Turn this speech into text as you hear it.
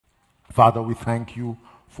Father, we thank you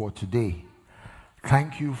for today.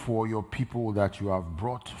 Thank you for your people that you have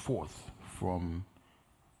brought forth from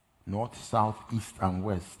north, south, east, and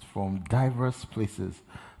west, from diverse places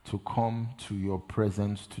to come to your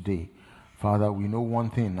presence today. Father, we know one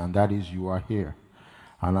thing, and that is you are here.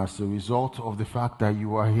 And as a result of the fact that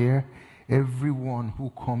you are here, everyone who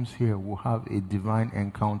comes here will have a divine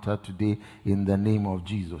encounter today in the name of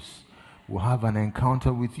Jesus. We'll have an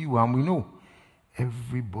encounter with you, and we know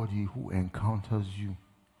everybody who encounters you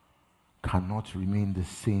cannot remain the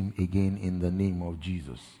same again in the name of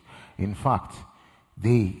Jesus. In fact,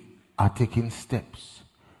 they are taking steps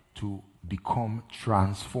to become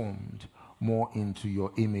transformed more into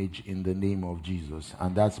your image in the name of Jesus.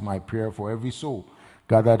 And that's my prayer for every soul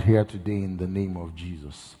gathered here today in the name of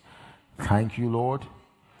Jesus. Thank you, Lord.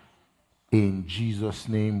 In Jesus'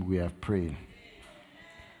 name we have prayed.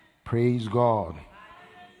 Praise God.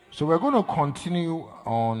 So we're going to continue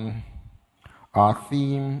on our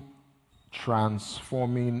theme,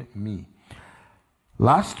 Transforming Me.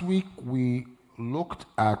 Last week we looked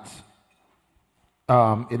at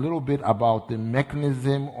a little bit about the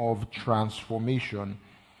mechanism of transformation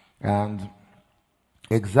and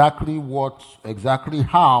exactly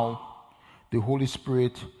how the Holy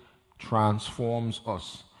Spirit transforms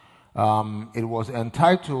us. It was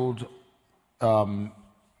entitled The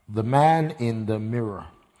Man in the Mirror.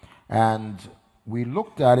 And we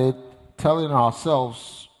looked at it telling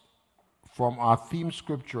ourselves from our theme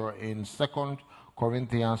scripture in 2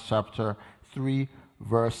 Corinthians chapter 3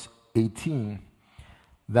 verse 18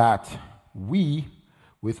 that we,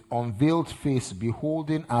 with unveiled face,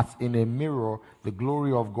 beholding as in a mirror the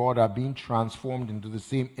glory of God, are being transformed into the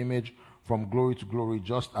same image from glory to glory,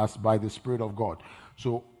 just as by the Spirit of God.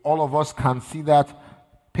 So all of us can see that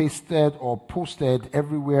pasted or posted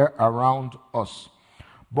everywhere around us.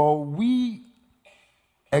 But we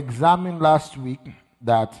examined last week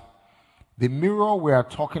that the mirror we are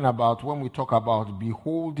talking about when we talk about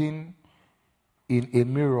beholding in a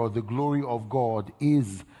mirror the glory of God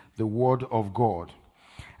is the Word of God.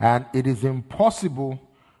 And it is impossible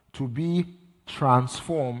to be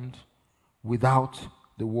transformed without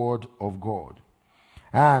the Word of God.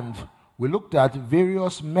 And we looked at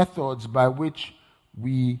various methods by which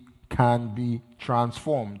we can be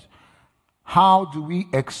transformed. How do we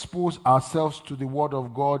expose ourselves to the Word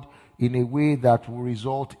of God in a way that will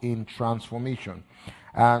result in transformation?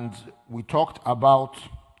 And we talked about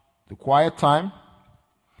the quiet time,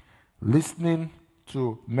 listening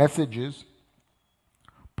to messages,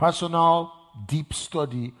 personal deep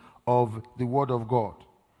study of the Word of God.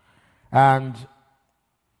 And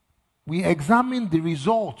we examined the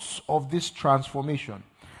results of this transformation,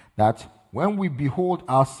 that when we behold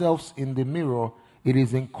ourselves in the mirror, it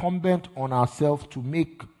is incumbent on ourselves to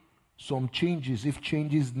make some changes if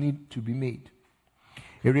changes need to be made.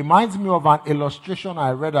 It reminds me of an illustration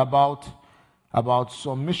I read about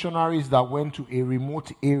some missionaries that went to a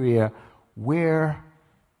remote area where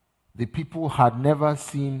the people had never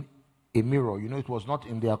seen a mirror. You know, it was not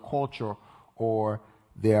in their culture or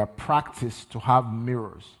their practice to have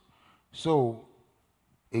mirrors. So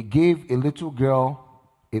it gave a little girl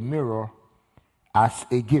a mirror as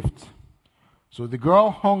a gift. So the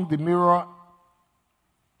girl hung the mirror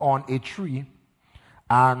on a tree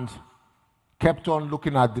and kept on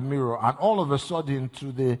looking at the mirror. And all of a sudden,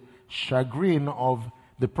 to the chagrin of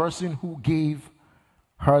the person who gave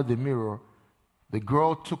her the mirror, the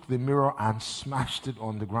girl took the mirror and smashed it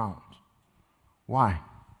on the ground. Why?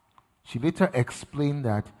 She later explained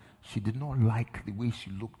that she did not like the way she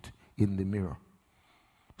looked in the mirror.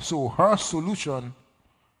 So her solution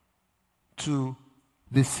to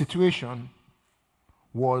this situation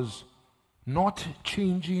was not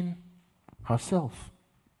changing herself.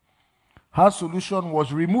 Her solution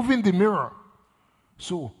was removing the mirror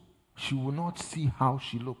so she would not see how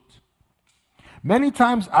she looked. Many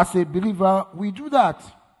times as a believer, we do that.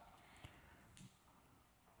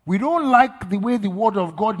 We don't like the way the Word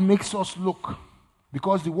of God makes us look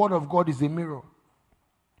because the Word of God is a mirror.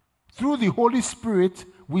 Through the Holy Spirit,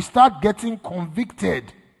 we start getting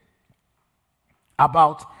convicted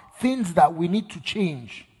about things that we need to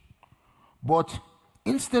change. But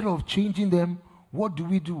instead of changing them, what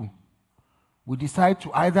do? We decide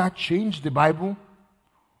to either change the Bible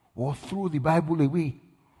or throw the Bible away.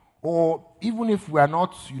 Or even if we are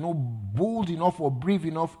not, bold enough or brave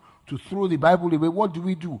enough to throw the Bible away, what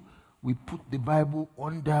do? We put the Bible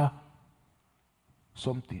under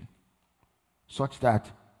something such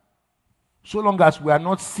that so long as we are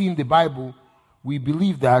not seeing the Bible, we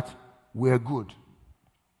believe that we're good.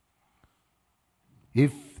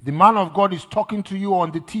 If the man of God is talking to you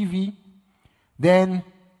on the TV, then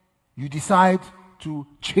you decide to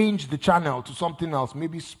change the channel to something else,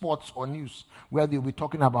 maybe sports or news, where they'll be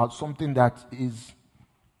talking about something that is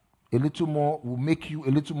a little more, will make you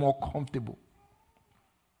a little more comfortable.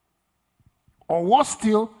 Or worse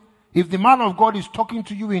still, if the man of God is talking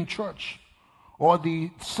to you in church, or the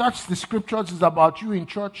search the scriptures is about you in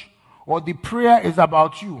church, or the prayer is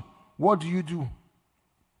about you, what do?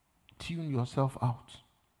 Tune yourself out.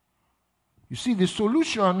 You see, the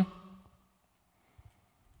solution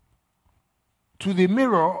to the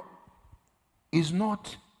mirror is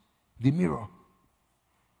not the mirror.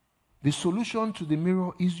 The solution to the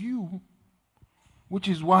mirror is you, which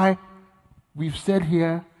is why we've said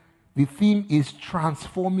here the theme is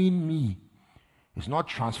transforming me. It's not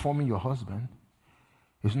transforming your husband.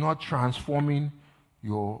 It's not transforming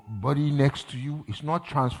your buddy next to you. It's not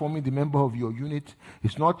transforming the member of your unit.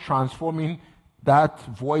 It's not transforming that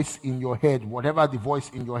voice in your head, whatever the voice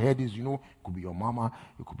in your head is. It could be your mama,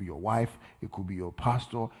 it could be your wife, it could be your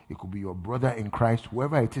pastor, it could be your brother in Christ,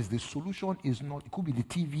 whoever it is. The solution is not, it could be the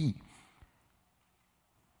TV.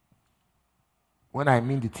 When I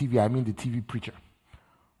mean the TV, I mean the TV preacher.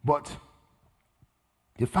 But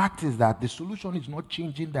the fact is that the solution is not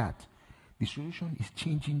changing that. The solution is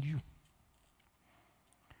changing you.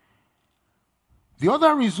 The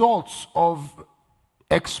other results of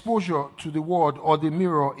exposure to the word or the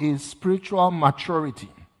mirror is spiritual maturity.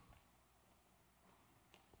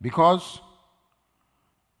 Because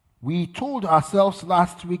we told ourselves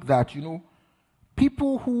last week that,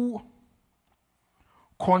 people who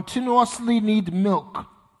continuously need milk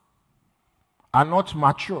are not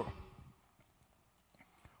mature.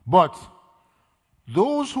 But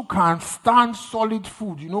those who can stand solid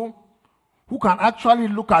food, who can actually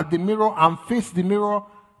look at the mirror and face the mirror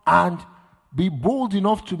and be bold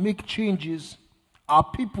enough to make changes, are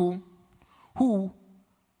people who,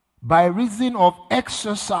 by reason of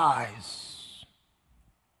exercise,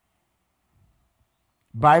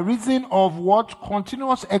 by reason of what?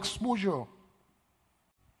 Continuous exposure,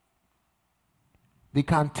 they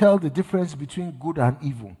can tell the difference between good and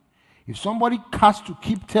evil. If somebody has to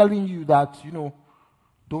keep telling you that,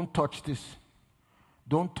 don't touch this,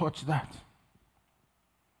 don't touch that,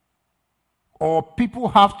 or people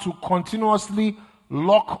have to continuously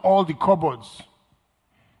lock all the cupboards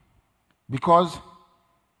because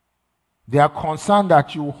they are concerned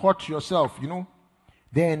that you hurt yourself,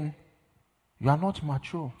 then you are not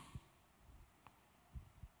mature.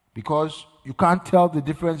 Because you can't tell the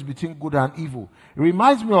difference between good and evil. It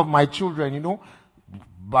reminds me of my children,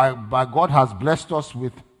 by God has blessed us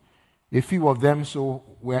with a few of them, so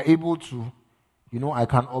we're able to, I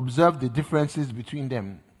can observe the differences between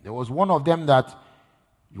them. There was one of them that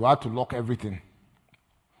you had to lock everything.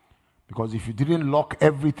 Because if you didn't lock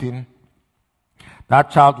everything, that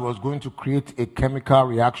child was going to create a chemical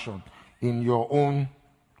reaction in your own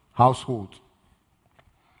household.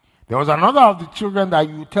 There was another of the children that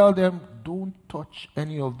you tell them, don't touch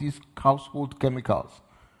any of these household chemicals.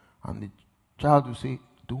 And the child will say,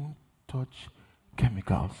 don't touch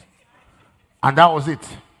chemicals. And that was it.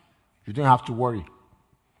 You didn't have to worry.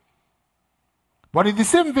 But in the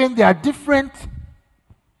same vein, there are different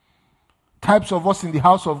types of us in the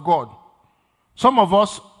house of God. Some of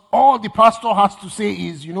us, all the pastor has to say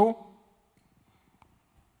is,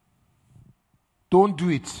 don't do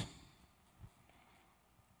it.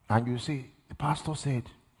 And you say, the pastor said,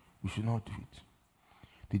 we should not do it.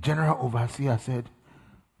 The general overseer said,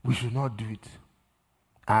 we should not do it.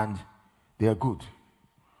 And they are good.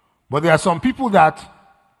 But there are some people that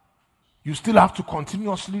you still have to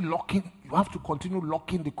continuously you have to continue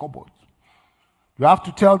locking the cupboard. You have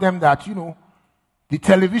to tell them that, the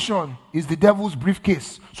television is the devil's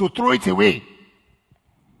briefcase, so throw it away.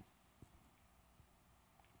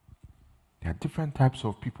 There are different types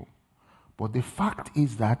of people. But the fact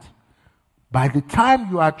is that by the time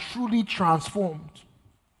you are truly transformed,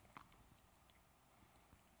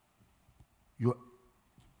 your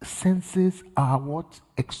senses are what?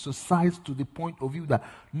 Exercised to the point of view that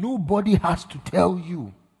nobody has to tell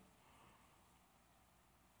you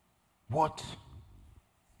what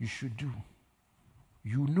you should do.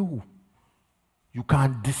 You know. You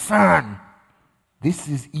can discern this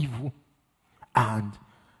is evil and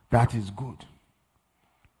that is good.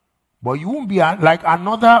 But you won't be like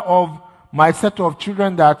another of my set of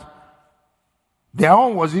children that their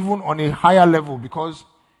own was even on a higher level because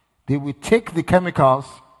they will take the chemicals.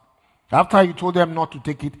 After you told them not to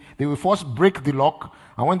take it, they will first break the lock.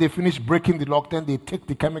 And when they finish breaking the lock, then they take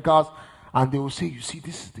the chemicals and they will say, you see,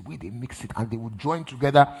 this is the way they mix it. And they will join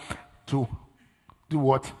together to do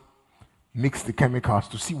what? Mix the chemicals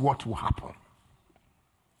to see what will happen.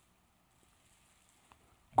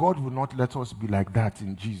 God will not let us be like that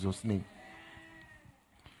in Jesus' name.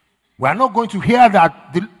 We are not going to hear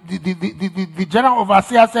that the general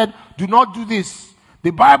overseer said, do not do this. The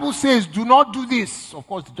Bible says, do not do this. Of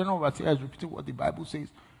course, the general overseer is repeating what the Bible says.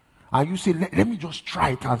 And you say, let me just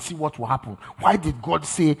try it and see what will happen. Why did God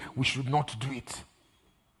say we should not do it?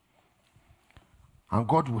 And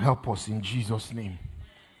God will help us in Jesus' name.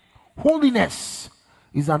 Holiness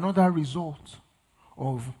is another result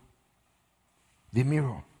of the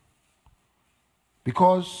mirror.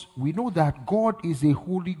 Because we know that God is a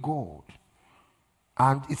holy God.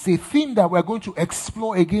 And it's a thing that we're going to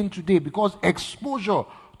explore again today, because exposure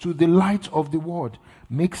to the light of the word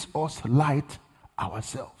makes us light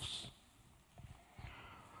ourselves.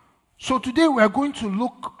 So today we are going to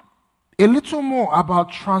look a little more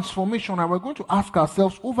about transformation, and we're going to ask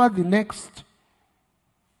ourselves over the next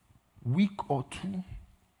week or two,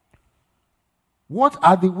 what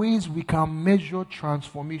are the ways we can measure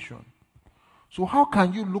transformation? So how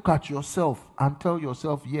can you look at yourself and tell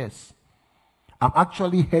yourself, yes, I'm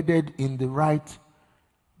actually headed in the right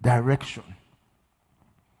direction?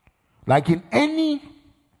 Like in any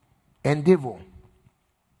endeavor,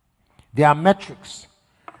 there are metrics.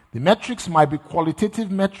 The metrics might be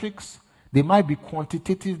qualitative metrics, they might be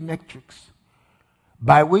quantitative metrics,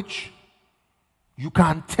 by which you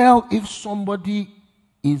can tell if somebody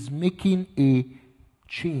is making a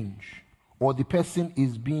change or the person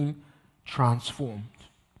is being transformed.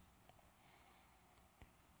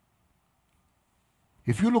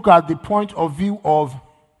 If you look at the point of view of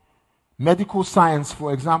medical science,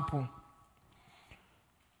 for example,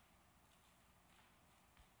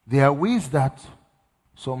 there are ways that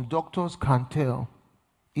some doctors can tell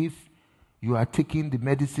if you are taking the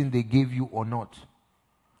medicine they gave you or not.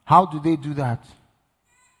 How do they do that?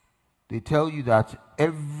 They tell you that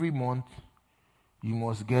every month you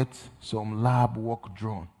must get some lab work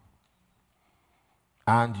drawn.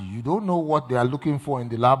 And you don't know what they are looking for in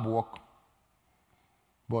the lab work,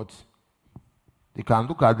 but they can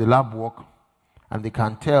look at the lab work and they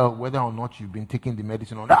can tell whether or not you've been taking the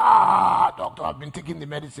medicine or not. Doctor, I've been taking the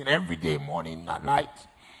medicine every day, morning and night.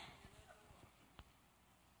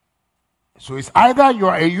 So it's either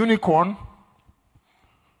you're a unicorn,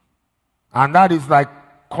 and that is like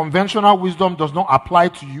conventional wisdom does not apply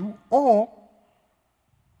to you, or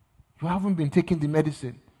you haven't been taking the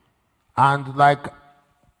medicine. And like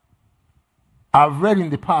I've read in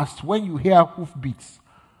the past, when you hear hoofbeats,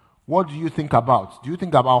 what do you think about? Do you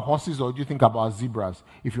think about horses or do you think about zebras?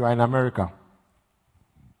 If you are in America,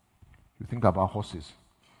 you think about horses.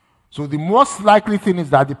 So the most likely thing is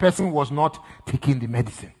that the person was not taking the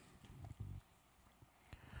medicine.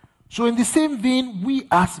 So in the same vein, we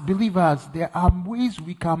as believers, there are ways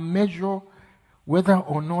we can measure whether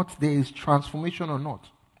or not there is transformation or not.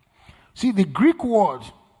 See, the Greek word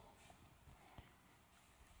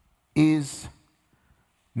is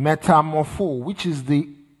metamorpho, which is the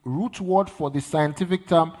root word for the scientific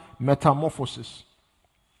term metamorphosis.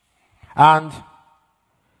 And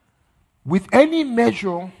with any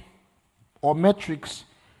measure or metrics,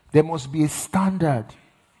 there must be a standard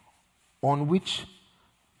on which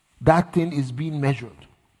that thing is being measured.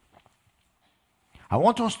 I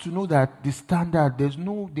want us to know that the standard, there's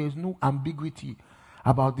no ambiguity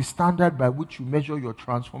about the standard by which you measure your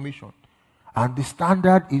transformation. And the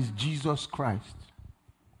standard is Jesus Christ.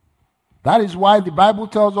 That is why the Bible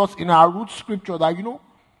tells us in our root scripture that,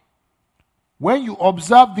 when you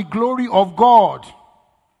observe the glory of God,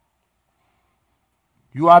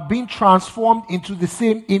 you are being transformed into the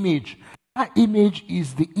same image. That image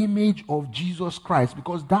is the image of Jesus Christ,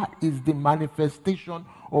 because that is the manifestation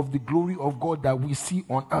of the glory of God that we see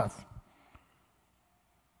on earth.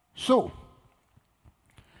 So,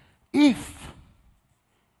 if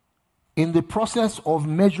in the process of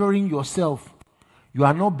measuring yourself, you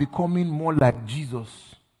are not becoming more like Jesus,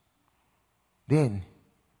 then,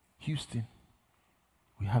 Houston,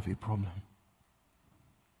 we have a problem.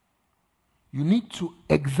 You need to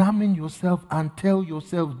examine yourself and tell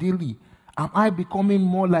yourself daily, am I becoming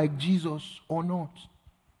more like Jesus or not?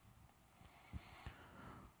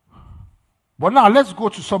 But now let's go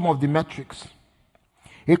to some of the metrics.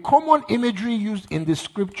 A common imagery used in the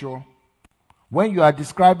scripture when you are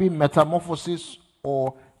describing metamorphosis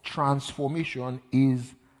or transformation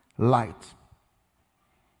is light.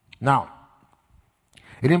 Now,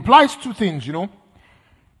 it implies two things,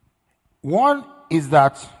 One is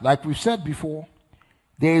that, like we've said before,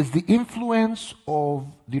 there is the influence of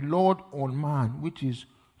the Lord on man, which is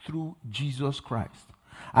through Jesus Christ.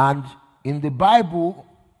 And in the Bible,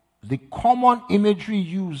 the common imagery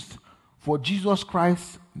used for Jesus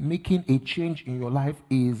Christ making a change in your life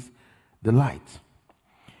is the light.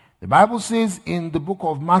 The Bible says in the book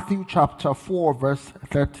of Matthew chapter 4 verse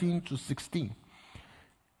 13 to 16,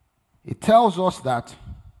 it tells us that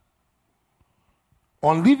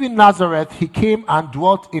on leaving Nazareth, he came and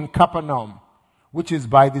dwelt in Capernaum, which is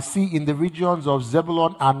by the sea in the regions of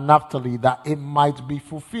Zebulun and Naphtali, that it might be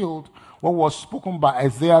fulfilled what was spoken by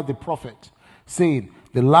Isaiah the prophet, saying,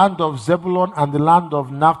 the land of Zebulun and the land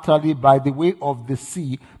of Naphtali by the way of the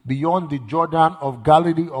sea, beyond the Jordan of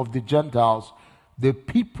Galilee of the Gentiles, the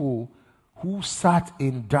people who sat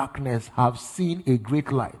in darkness have seen a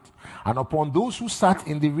great light. And upon those who sat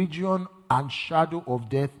in the region and shadow of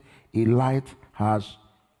death, a light has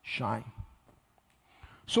shined.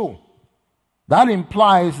 So, that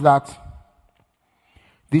implies that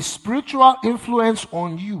the spiritual influence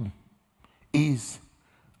on you is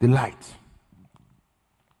the light.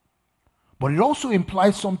 But it also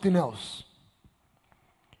implies something else.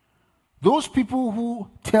 Those people who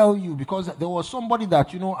tell you, because there was somebody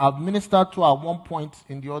that, I've ministered to at one point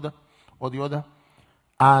in the other,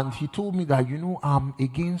 and he told me that, I'm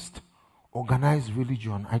against organized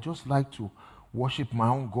religion. I just like to worship my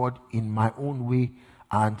own God in my own way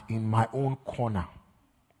and in my own corner.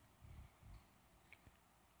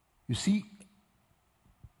 You see,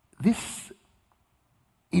 this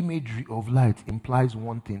imagery of light implies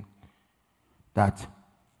one thing, that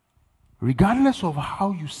regardless of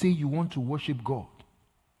how you say you want to worship God,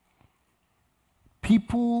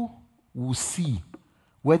 people will see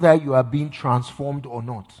whether you are being transformed or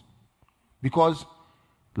not. Because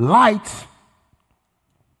light,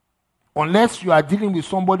 unless you are dealing with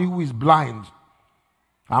somebody who is blind,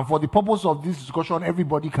 and for the purpose of this discussion,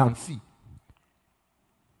 everybody can see,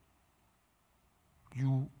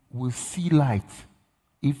 you will see light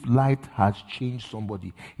if light has changed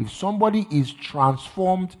somebody. If somebody is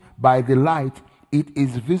transformed by the light, it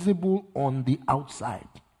is visible on the outside.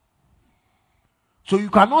 So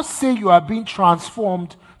you cannot say you are being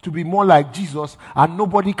transformed to be more like Jesus and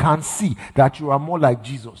nobody can see that you are more like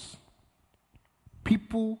Jesus.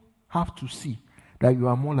 People have to see that you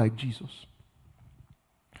are more like Jesus.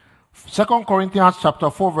 2 Corinthians chapter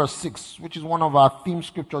 4 verse 6, which is one of our theme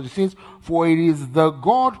scriptures, it says, for it is the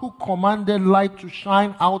God who commanded light to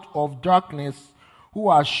shine out of darkness, who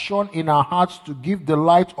has shone in our hearts to give the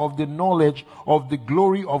light of the knowledge of the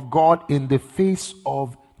glory of God in the face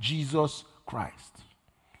of Jesus Christ.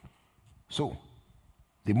 So,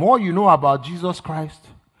 the more you know about Jesus Christ,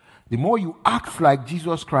 the more you act like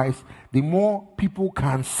Jesus Christ, the more people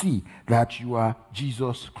can see that you are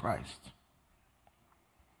Jesus Christ.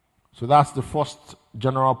 So that's the first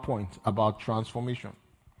general point about transformation.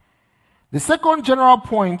 The second general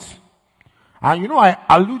point, and I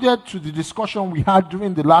alluded to the discussion we had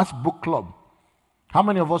during the last book club. How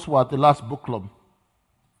many of us were at the last book club?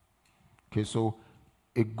 Okay, so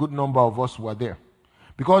a good number of us were there.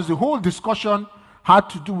 Because the whole discussion had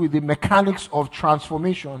to do with the mechanics of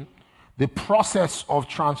transformation, the process of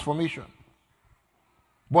transformation.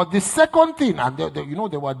 But the second thing, and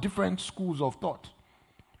there were different schools of thought.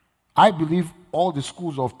 I believe all the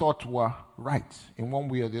schools of thought were right in one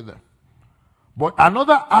way or the other. But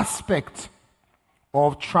another aspect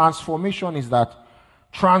of transformation is that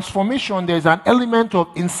transformation, there's an element of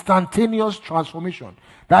instantaneous transformation.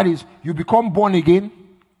 That is, you become born again,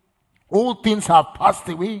 old things have passed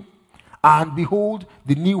away, and behold,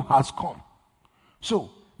 the new has come.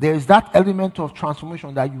 So, there is that element of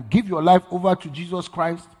transformation that you give your life over to Jesus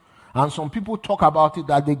Christ, and some people talk about it,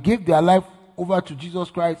 that they gave their life over to Jesus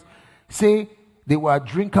Christ, say they were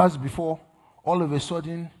drinkers before, all of a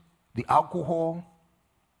sudden, the alcohol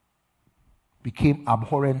became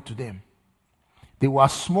abhorrent to them. They were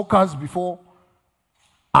smokers before,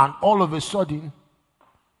 and all of a sudden,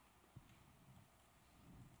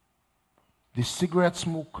 the cigarette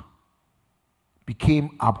smoke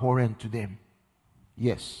became abhorrent to them.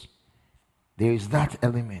 Yes, there is that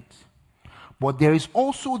element. But there is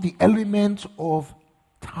also the element of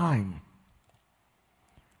time.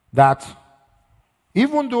 That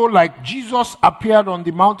even though, like, Jesus appeared on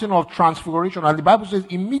the mountain of transfiguration, and the Bible says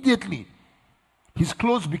immediately his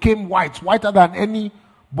clothes became white, whiter than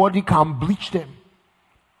anybody can bleach them.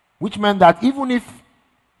 Which meant that even if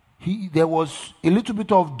there was a little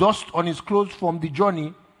bit of dust on his clothes from the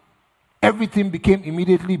journey, everything became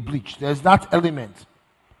immediately bleached. There's that element.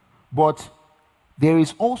 But there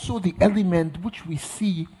is also the element which we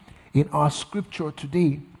see in our scripture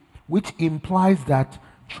today, which implies that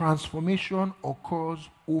transformation occurs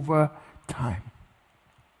over time.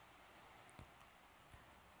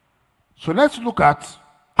 So let's look at,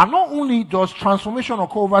 and not only does transformation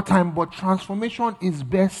occur over time, but transformation is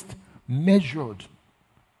best measured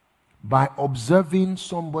by observing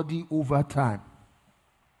somebody over time.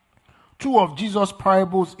 Two of Jesus'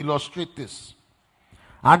 parables illustrate this.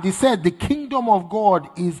 And he said, the kingdom of God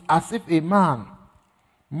is as if a man,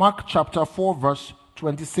 Mark chapter 4, verse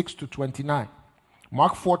 26 to 29.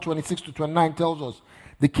 Mark 4, 26 to 29 tells us,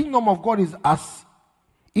 the kingdom of God is as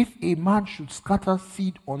if a man should scatter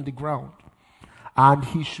seed on the ground, and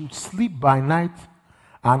he should sleep by night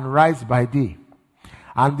and rise by day,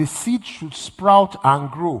 and the seed should sprout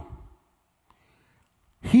and grow.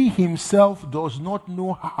 He himself does not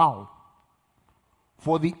know how.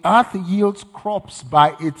 For the earth yields crops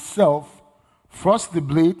by itself, first the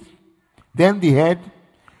blade, then the head,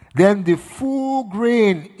 then the full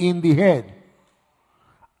grain in the head.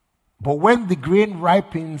 But when the grain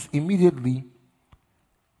ripens immediately,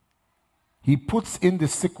 he puts in the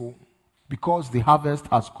sickle because the harvest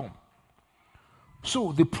has come.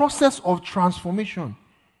 So the process of transformation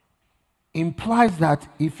implies that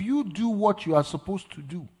if you do what you are supposed to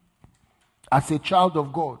do as a child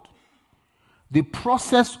of God, the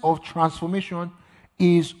process of transformation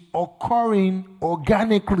is occurring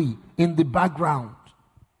organically in the background,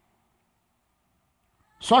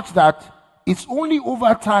 such that it's only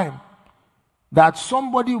over time that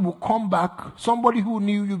somebody will come back, somebody who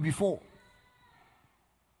knew you before.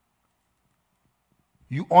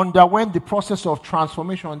 You underwent the process of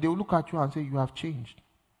transformation, they will look at you and say, you have changed.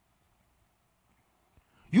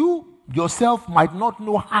 You yourself might not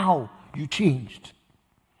know how you changed,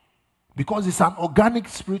 because it's an organic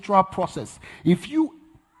spiritual process. If you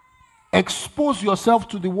expose yourself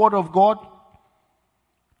to the Word of God,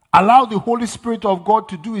 allow the Holy Spirit of God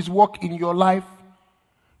to do His work in your life,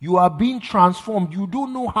 you are being transformed. You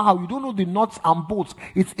don't know how. You don't know the nuts and bolts.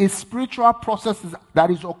 It's a spiritual process that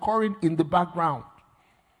is occurring in the background.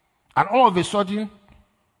 And all of a sudden,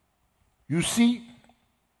 you see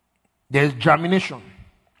there's germination.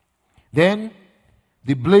 Then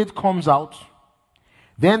the blade comes out.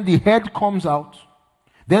 Then the head comes out.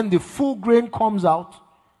 Then the full grain comes out.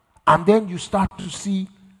 And then you start to see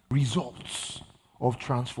results of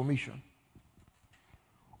transformation.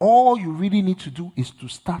 All you really need to do is to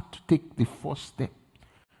start to take the first step,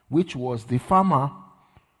 which was the farmer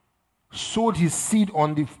sowed his seed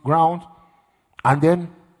on the ground and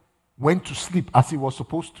then went to sleep as he was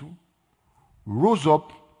supposed to, rose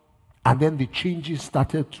up, and then the changes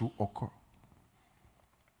started to occur.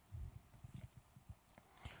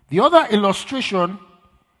 The other illustration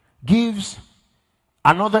gives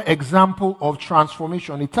another example of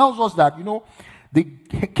transformation. It tells us that, the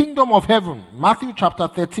kingdom of heaven, Matthew chapter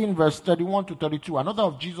 13, verse 31 to 32, another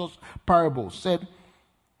of Jesus' parables, said,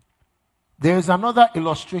 there is another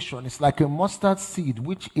illustration. It's like a mustard seed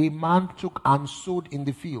which a man took and sowed in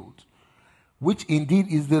the field, which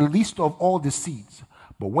indeed is the least of all the seeds.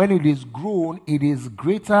 But when it is grown, it is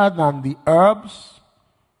greater than the herbs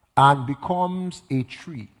and becomes a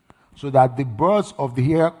tree, so that the birds of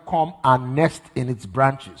the air come and nest in its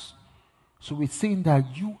branches. So it's saying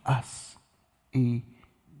that you as a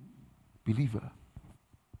believer,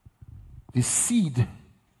 the seed,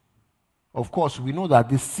 of course, we know that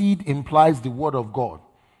the seed implies the word of God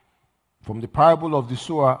from the parable of the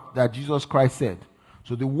sower that Jesus Christ said.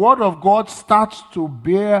 So the word of God starts to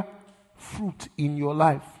bear fruit in your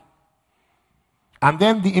life. And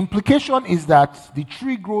then the implication is that the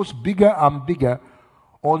tree grows bigger and bigger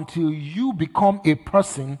until you become a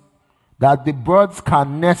person that the birds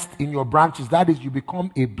can nest in your branches. That is, you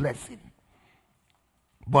become a blessing.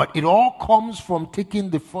 But it all comes from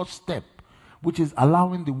taking the first step, which is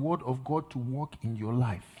allowing the word of God to work in your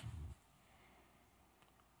life.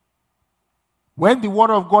 When the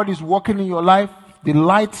word of God is working in your life, the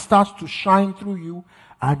light starts to shine through you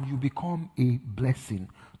and you become a blessing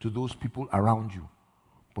to those people around you.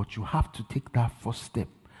 But you have to take that first step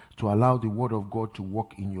to allow the word of God to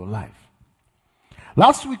work in your life.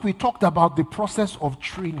 Last week we talked about the process of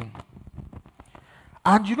training.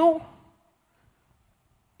 And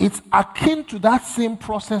it's akin to that same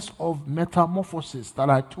process of metamorphosis that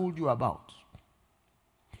I told you about.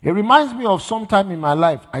 It reminds me of some time in my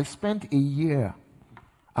life. I spent a year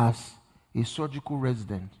as a surgical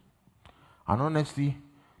resident. And honestly,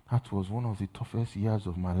 that was one of the toughest years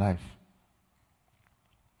of my life.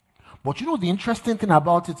 But the interesting thing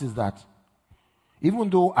about it is that even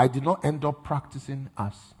though I did not end up practicing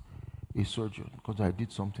as a surgeon, because I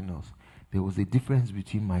did something else, there was a difference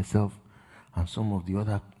between myself and some of the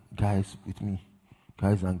other guys with me,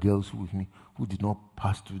 guys and girls who with me, who did not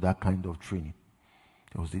pass through that kind of training.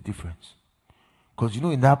 There was a difference. Because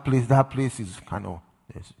in that place is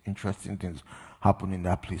there's interesting things happen in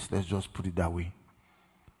that place. Let's just put it that way.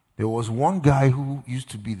 There was one guy who used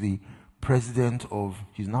to be the president of,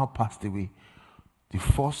 he's now passed away, the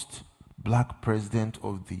first black president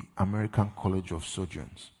of the American College of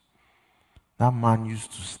Surgeons. That man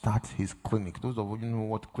used to start his clinic. Those of you know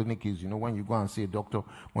what clinic is, when you go and see a doctor,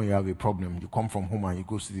 when you have a problem, you come from home and you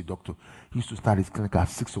go see the doctor. He used to start his clinic at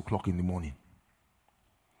 6 o'clock in the morning.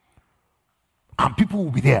 And people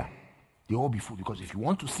will be there. They all be full, because if you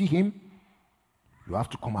want to see him, you have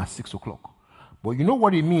to come at 6 o'clock. But you know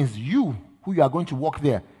what it means? You, who you are going to work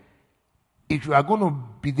there, if you are going to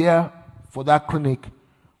be there for that clinic,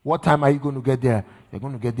 what time are you going to get there? You're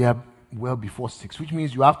going to get there well before 6, which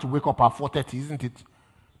means you have to wake up at 4:30, isn't it,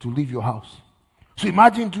 to leave your house. So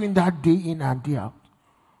imagine doing that day in and day out.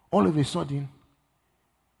 All of a sudden,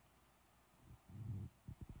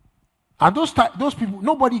 and those people,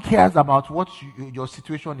 nobody cares about what your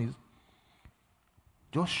situation is.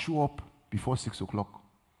 Just show up before 6 o'clock.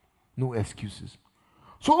 No excuses.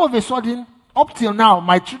 So all of a sudden, up till now,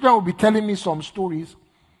 my children will be telling me some stories.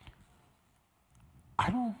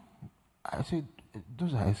 I said,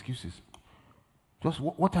 those are excuses. Just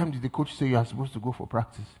what time did the coach say you are supposed to go for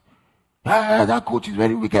practice? That coach is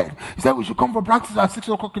very wicked. He said we should come for practice at 6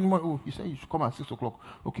 o'clock in the morning. Oh, he said you should come at 6 o'clock.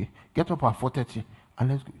 Okay, get up at 4:30 and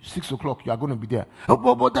let's go. 6 o'clock, you are going to be there.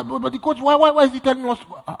 Oh, but the coach, why is he telling us?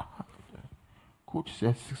 Coach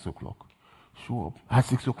says 6 o'clock. Show up at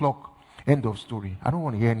 6 o'clock. End of story. I don't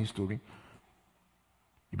want to hear any story.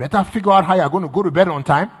 You better figure out how you are going to go to bed on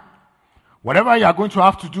time. Whatever you are going to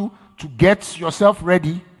have to do to get yourself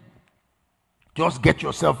ready, just get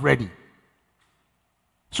yourself ready.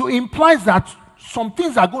 So it implies that some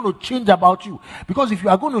things are going to change about you. Because if you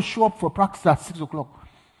are going to show up for practice at 6 o'clock,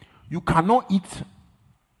 you cannot eat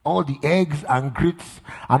all the eggs and grits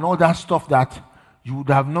and all that stuff that you would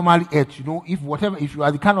have normally ate. If you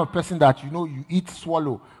are the kind of person that you eat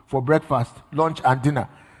swallow for breakfast, lunch, and dinner.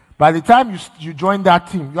 By the time you join that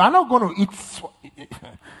team, you are not going to eat.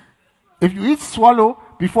 If you eat swallow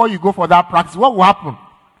before you go for that practice, what will happen?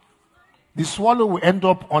 The swallow will end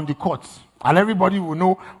up on the court, and everybody will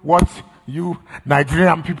know what you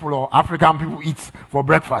Nigerian people or African people eat for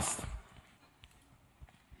breakfast.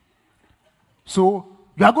 So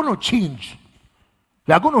you are going to change.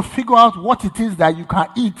 You are going to figure out what it is that you can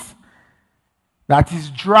eat that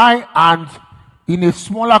is dry and in a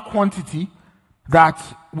smaller quantity that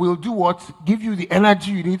will do what? Give you the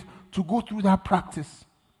energy you need to go through that practice.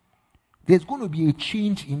 There's going to be a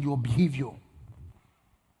change in your behavior.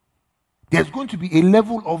 There's going to be a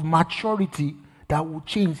level of maturity that will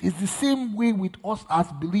change. It's the same way with us as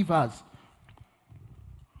believers.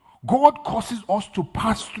 God causes us to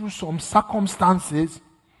pass through some circumstances,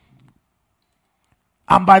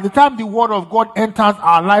 and by the time the word of God enters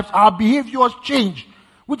our lives, our behaviors change.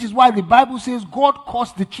 Which is why the Bible says God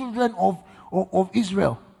caused the children of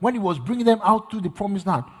Israel, when he was bringing them out to the promised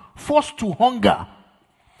land, forced to hunger.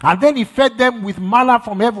 And then he fed them with manna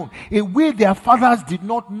from heaven, a way their fathers did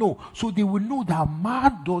not know. So they will know that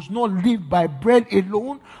man does not live by bread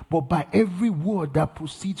alone, but by every word that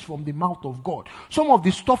proceeds from the mouth of God. Some of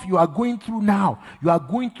the stuff you are going through now, you are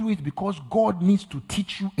going through it because God needs to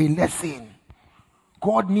teach you a lesson.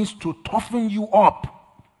 God needs to toughen you up.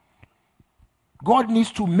 God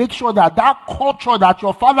needs to make sure that culture that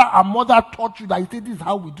your father and mother taught you, that you say this is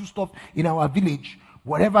how we do stuff in our village.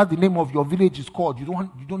 Whatever the name of your village is called, you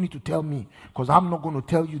don't need to tell me, because I'm not going to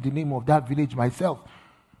tell you the name of that village myself.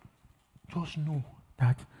 Just know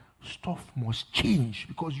that stuff must change,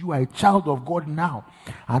 because you are a child of God now,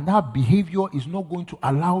 and that behavior is not going to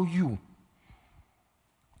allow you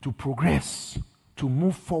to progress, to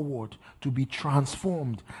move forward, to be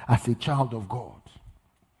transformed as a child of God.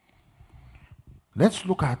 Let's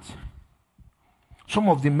look at some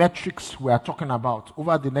of the metrics we are talking about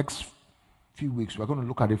over the next few weeks. We're going to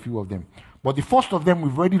look at a few of them. But the first of them,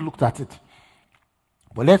 we've already looked at it.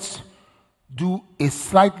 But let's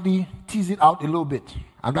tease it out a little bit.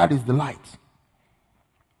 And that is the light.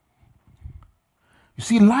 You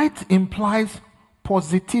see, light implies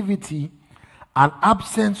positivity and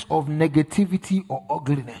absence of negativity or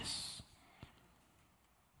ugliness.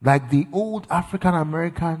 Like the old African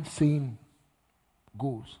American saying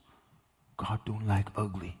goes, God don't like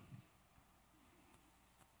ugly.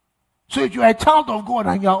 So if you are a child of God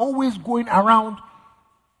and you are always going around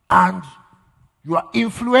and you are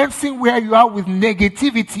influencing where you are with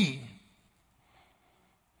negativity,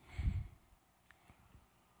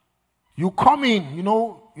 you come in,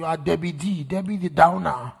 you are Debbie the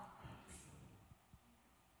downer.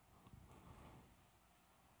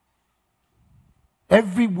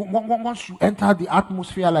 Once you enter the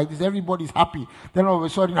atmosphere like this, everybody's happy. Then all of a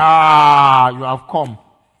sudden, you have come.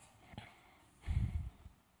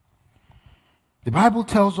 The Bible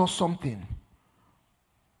tells us something.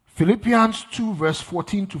 Philippians 2 verse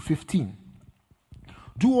 14 to 15.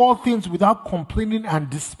 Do all things without complaining and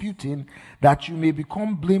disputing, that you may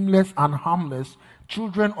become blameless and harmless,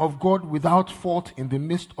 children of God without fault in the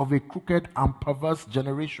midst of a crooked and perverse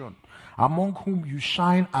generation, among whom you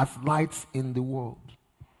shine as lights in the world.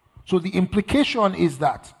 So the implication is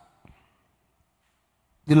that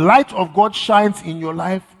the light of God shines in your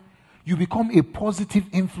life, you become a positive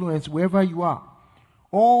influence wherever you are.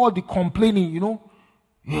 All the complaining,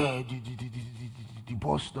 yeah, the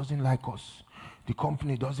boss doesn't like us. The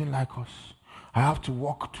company doesn't like us. I have to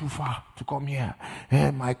walk too far to come here.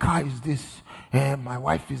 My car is this. My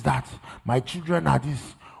wife is that. My children are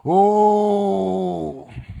this.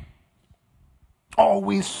 Oh,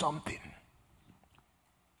 always something.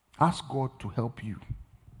 Ask God to help you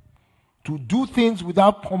to do things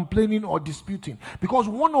without complaining or disputing. Because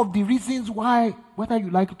one of the reasons why, whether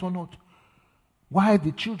you like it or not, why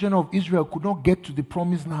the children of Israel could not get to the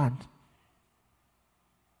promised land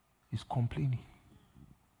is complaining.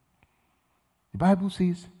 The Bible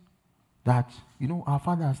says that, our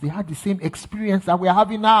fathers, they had the same experience that we are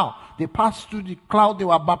having now. They passed through the cloud, they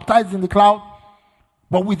were baptized in the cloud,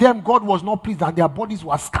 but with them, God was not pleased, and their bodies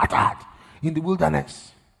were scattered in the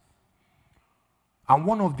wilderness. And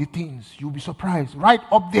one of the things, you'll be surprised, right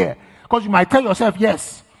up there, because you might tell yourself,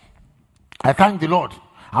 yes, I thank the Lord.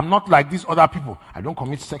 I'm not like these other people. I don't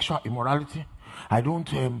commit sexual immorality. I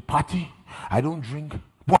don't party. I don't drink.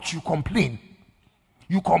 But you complain.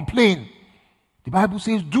 You complain. The Bible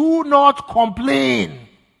says, do not complain.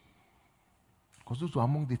 Because those were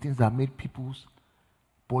among the things that made people's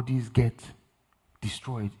bodies get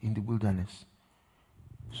destroyed in the wilderness.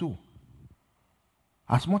 So,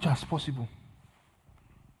 as much as possible,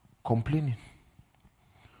 complaining,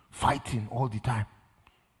 fighting all the time.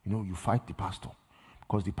 You fight the pastor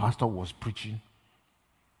because the pastor was preaching.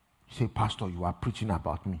 You say, Pastor, you are preaching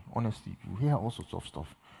about me. Honestly, you hear all sorts of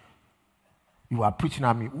stuff. You are preaching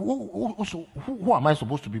at me. Who am I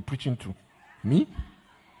supposed to be preaching to? Me?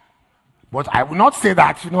 But I will not say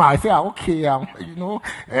that. I say, okay, I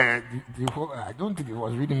don't think it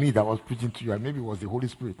was really me that was preaching to you. Maybe it was the Holy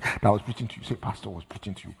Spirit that was preaching to you. Say, Pastor was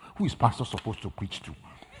preaching to you. Who is pastor supposed to preach to?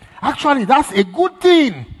 Actually, that's a good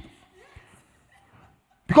thing.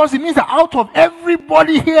 Because it means that out of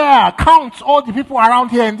everybody here, counts all the people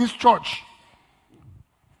around here in this church.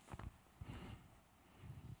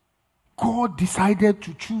 God decided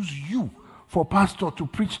to choose you for pastor to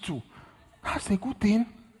preach to. That's a good thing.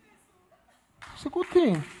 It's a good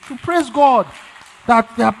thing. To praise God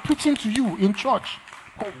that they are preaching to you in church.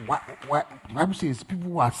 The Bible says people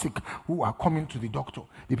who are sick, who are coming to the doctor,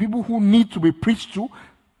 the people who need to be preached to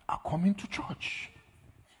are coming to church.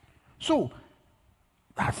 So,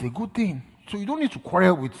 that's a good thing. So you don't need to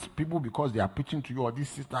quarrel with people because they are preaching to you, or this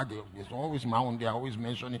sister, there's always my own, they're always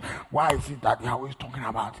mentioning, why is it that they're always talking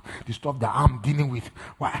about the stuff that I'm dealing with?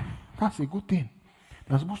 Why? That's a good thing.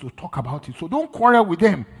 They're supposed to talk about it. So don't quarrel with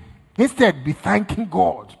them. Instead, be thanking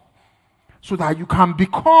God so that you can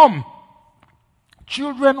become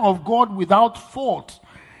children of God without fault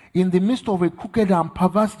in the midst of a crooked and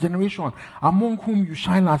perverse generation, among whom you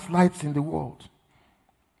shine as lights in the world.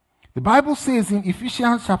 The Bible says in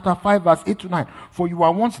Ephesians chapter 5 verse 8 to 9, for you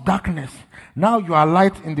were once darkness, now you are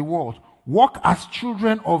light in the world. Walk as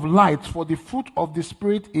children of light, for the fruit of the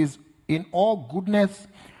Spirit is in all goodness,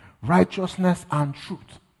 righteousness, and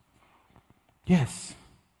truth. Yes,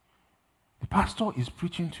 the pastor is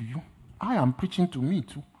preaching to you. I am preaching to me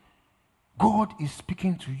too. God is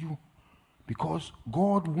speaking to you because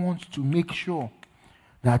God wants to make sure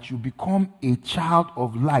that you become a child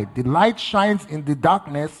of light. The light shines in the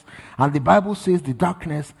darkness, and the Bible says the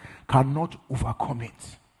darkness cannot overcome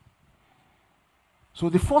it. So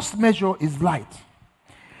the first measure is light.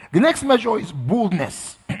 The next measure is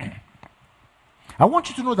boldness. I want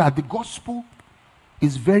you to know that the gospel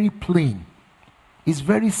is very plain. It's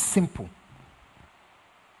very simple.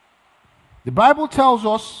 The Bible tells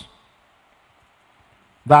us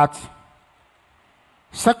that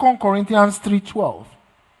 2 Corinthians 3:12,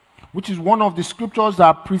 which is one of the scriptures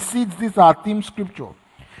that precedes this, our theme scripture.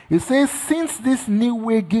 It says, since this new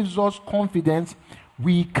way gives us confidence,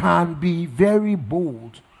 we can be very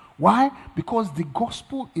bold. Why? Because the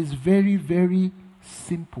gospel is very, very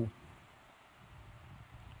simple.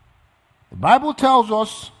 The Bible tells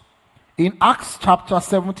us in Acts chapter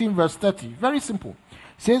 17 verse 30, very simple.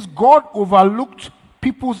 It says, God overlooked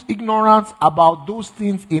people's ignorance about those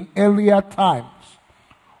things in earlier times.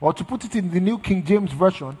 Or to put it in the New King James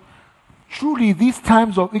Version, truly these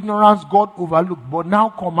times of ignorance God overlooked, but now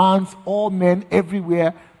commands all men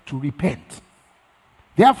everywhere to repent.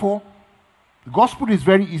 Therefore, the gospel is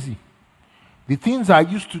very easy. The things I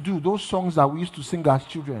used to do, those songs that we used to sing as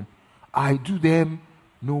children, I do them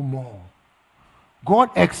no more. God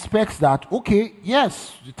expects that, okay,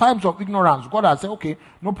 yes, the times of ignorance, God has said, okay,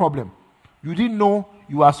 no problem. You didn't know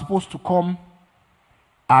you are supposed to come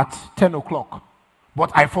at 10 o'clock,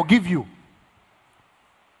 but I forgive you.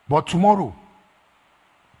 But tomorrow,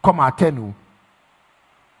 come at 10.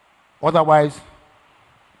 Otherwise,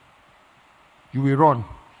 you will run,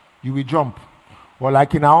 you will jump. Or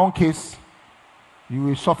like in our own case, you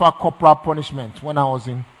will suffer corporal punishment when I was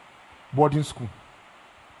in boarding school.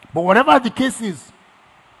 But whatever the case is,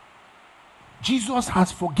 Jesus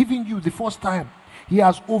has forgiven you the first time. He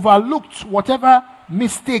has overlooked whatever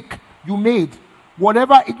mistake you made,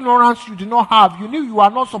 whatever ignorance you did not have. You knew you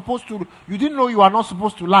are not supposed to, you didn't know you are not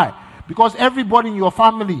supposed to lie. Because everybody in your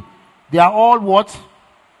family, they are all what?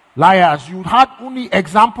 Liars. You had only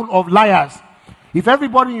example of liars. If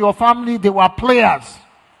everybody in your family, they were players.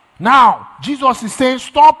 Now, Jesus is saying,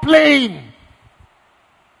 stop playing.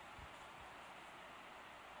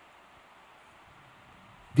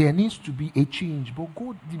 There needs to be a change. But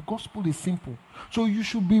God, the gospel is simple. So you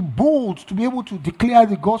should be bold to be able to declare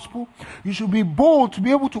the gospel. You should be bold to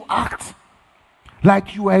be able to act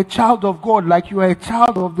like you are a child of God, like you are a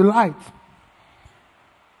child of the light.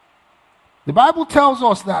 The Bible tells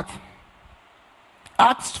us that,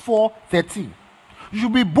 Acts 4:13, you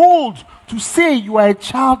should be bold to say you are a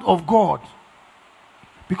child of God.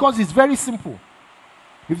 Because it's very simple.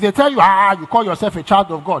 If they tell you, you call yourself a child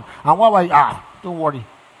of God, and why were you, don't worry.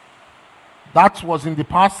 That was in the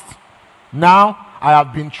past. Now I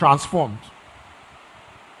have been transformed.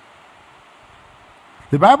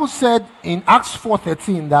 The Bible said in Acts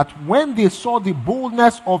 4:13 that when they saw the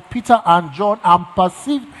boldness of Peter and John and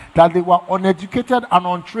perceived that they were uneducated and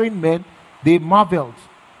untrained men, they marveled.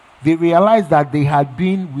 They realized that they had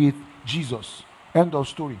been with Jesus. End of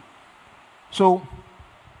story. So,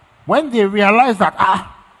 when they realized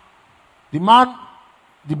that,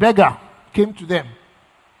 the beggar came to them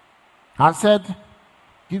and said,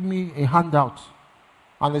 give me a handout.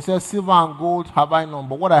 And they said, silver and gold have I none,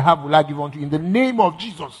 but what I have will I give unto you. In the name of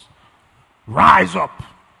Jesus, rise up.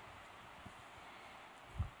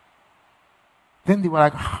 Then they were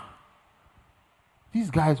like,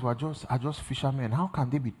 these guys are just fishermen. How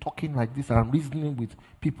can they be talking like this and reasoning with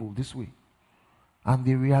people this way? And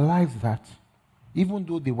they realized that even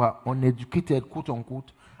though they were uneducated, quote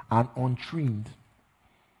unquote, and untrained,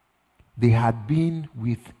 they had been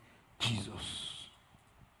with Jesus.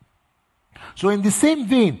 So in the same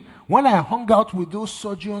vein, when I hung out with those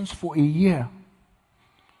surgeons for a year,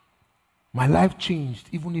 my life changed,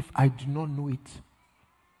 even if I do not know it.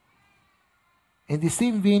 In the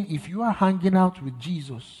same vein, if you are hanging out with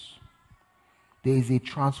Jesus, there is a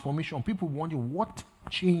transformation. People wonder, what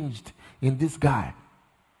changed in this guy?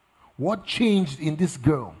 What changed in this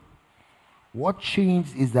girl? What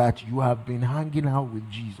changed is that you have been hanging out with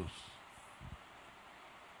Jesus.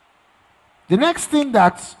 The next thing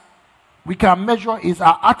that we can measure is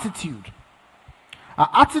our attitude. Our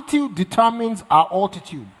attitude determines our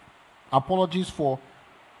altitude. Apologies for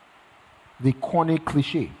the corny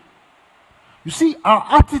cliche. You see, our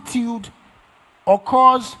attitude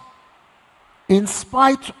occurs in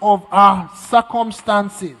spite of our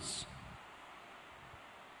circumstances.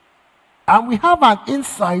 And we have an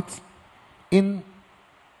insight in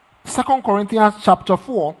 2 Corinthians chapter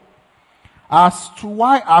 4 as to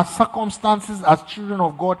why our circumstances as children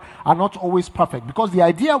of God are not always perfect. Because the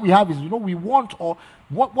idea we have is, we want, or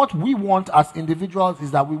what we want as individuals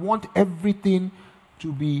is that we want everything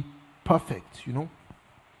to be perfect,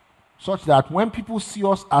 such that when people see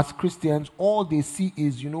us as Christians, all they see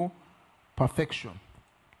is, perfection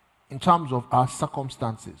in terms of our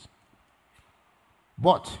circumstances.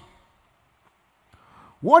 But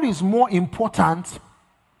what is more important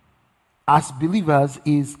as believers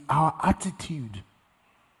is our attitude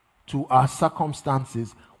to our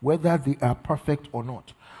circumstances, whether they are perfect or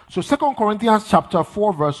not. So 2 Corinthians chapter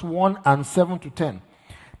 4 verse 1 and 7 to 10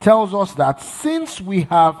 tells us that since we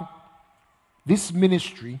have this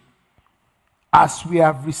ministry, as we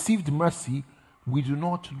have received mercy, we do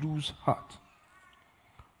not lose heart.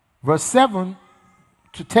 Verse 7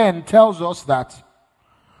 to 10 tells us that,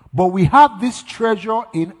 but we have this treasure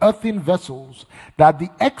in earthen vessels, that the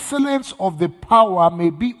excellence of the power may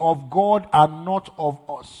be of God and not of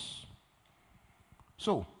us.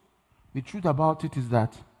 So, the truth about it is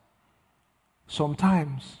that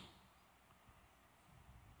sometimes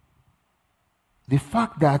the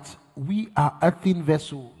fact that we are earthen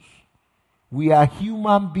vessels, we are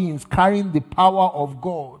human beings carrying the power of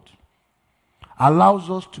God, allows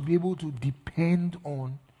us to be able to depend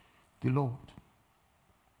on the Lord.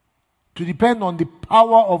 to depend on the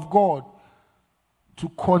power of God to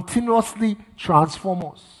continuously transform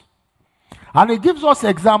us. And it gives us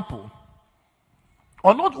example.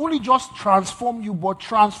 Or not only just transform you, but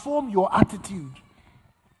transform your attitude.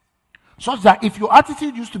 Such that if your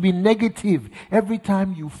attitude used to be negative every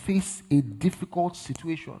time you face a difficult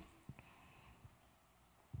situation,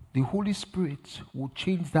 the Holy Spirit will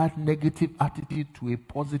change that negative attitude to a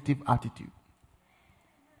positive attitude.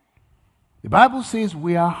 The Bible says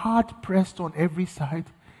we are hard pressed on every side,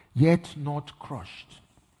 yet not crushed.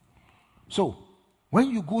 So, when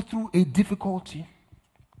you go through a difficulty,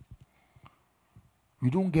 you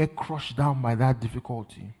don't get crushed down by that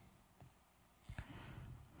difficulty.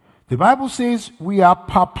 The Bible says we are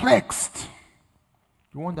perplexed.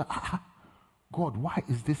 You wonder, God, why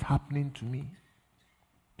is this happening to me?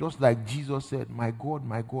 Just like Jesus said, my God,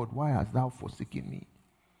 why hast thou forsaken me?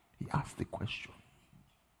 He asked the question.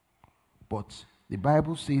 But the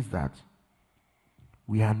Bible says that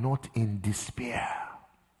we are not in despair.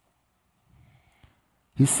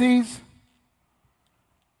 He says,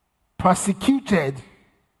 persecuted,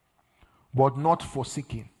 but not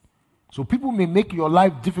forsaken. So people may make your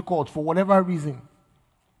life difficult for whatever reason.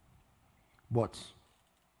 But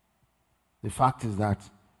the fact is that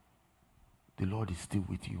the Lord is still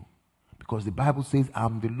with you. Because the Bible says,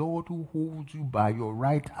 I'm the Lord who holds you by your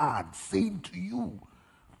right hand, saying to you,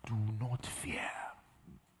 do not fear.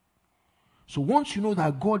 So once you know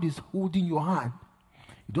that God is holding your hand,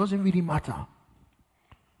 it doesn't really matter.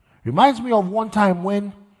 Reminds me of one time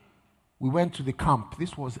when we went to the camp.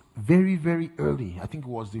 This was very, very early. I think it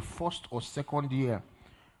was the first or second year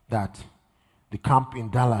that the camp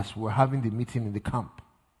in Dallas, we were having the meeting in the camp.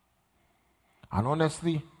 And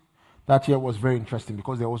honestly, that year was very interesting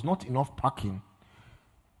because there was not enough parking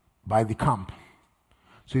by the camp.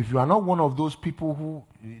 So if you are not one of those people who,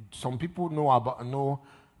 some people know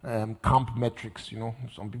camp metrics,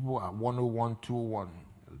 some people are 101, 201.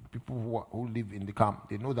 People who live in the camp,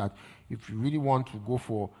 they know that if you really want to go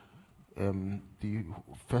for the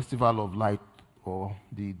Festival of Light or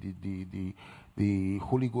the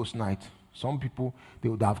Holy Ghost night, some people, they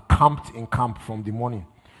would have camped in camp from the morning,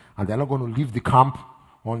 and they're not going to leave the camp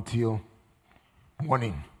until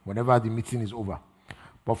morning, whenever the meeting is over.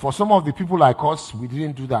 But for some of the people like us, we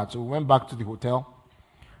didn't do that. So we went back to the hotel,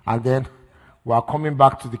 and then we are coming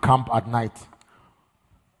back to the camp at night.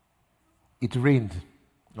 It rained,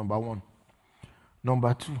 number one.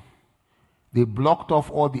 Number two, they blocked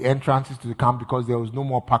off all the entrances to the camp because there was no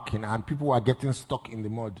more parking, and people were getting stuck in the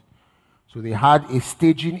mud. So they had a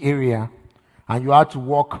staging area, and you had to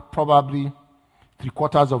walk probably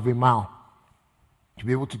 3/4 of a mile to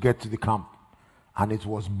be able to get to the camp. And it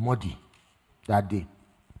was muddy that day.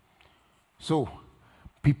 So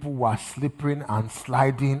people were slipping and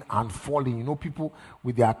sliding and falling. People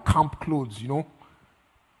with their camp clothes,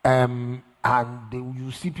 and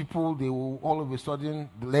you see people, they will all of a sudden,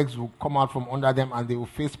 the legs will come out from under them and they will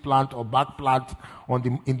face plant or back plant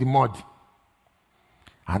in the mud.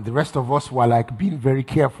 And the rest of us were like being very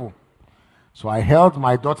careful. So I held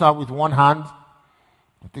my daughter with one hand.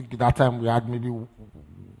 I think at that time we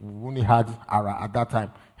only had Ara at that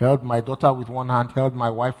time. Held my daughter with one hand, held my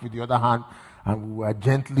wife with the other hand, and we were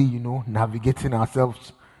gently, navigating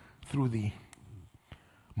ourselves through the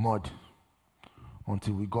mud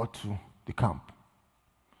until we got to the camp.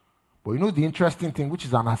 But the interesting thing, which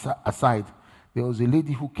is an aside, there was a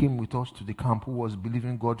lady who came with us to the camp who was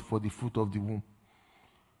believing God for the fruit of the womb.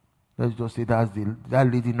 Let's just say that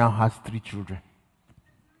lady now has 3 children.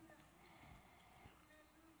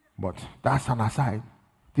 But that's an aside.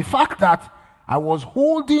 The fact that I was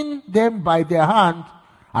holding them by their hand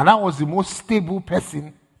and I was the most stable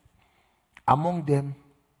person among them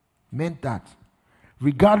meant that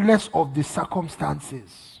regardless of the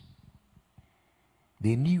circumstances,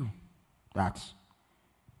 they knew that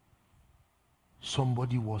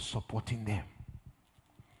somebody was supporting them.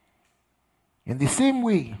 In the same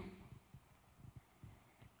way,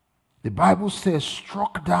 the Bible says,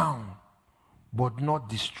 struck down but not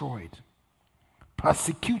destroyed,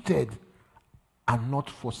 persecuted and not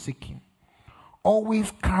forsaken,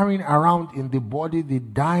 always carrying around in the body the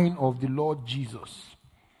dying of the Lord Jesus,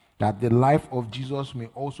 that the life of Jesus may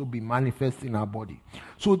also be manifest in our body.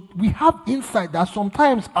 So we have insight that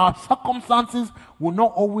sometimes our circumstances will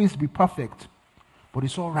not always be perfect, but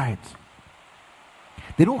it's all right.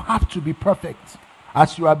 They don't have to be perfect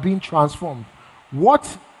as you are being transformed.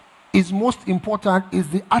 What is most important is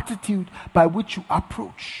the attitude by which you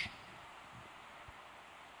approach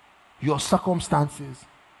your circumstances,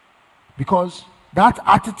 because that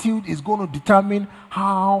attitude is going to determine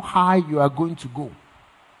how high you are going to go.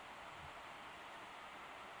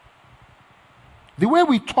 The way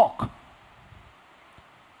we talk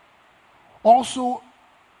also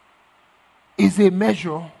is a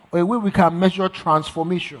measure, or a way we can measure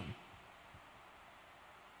transformation.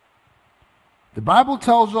 The Bible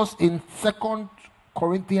tells us in 2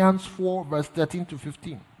 Corinthians 4, verse 13 to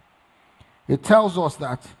 15, it tells us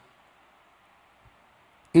that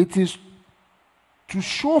it is to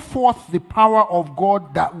show forth the power of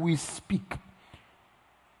God that we speak.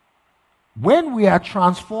 When we are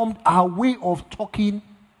transformed, our way of talking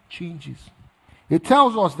changes. It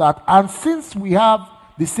tells us that, and since we have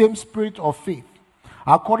the same spirit of faith,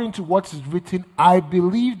 according to what is written, I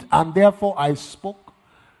believed and therefore I spoke.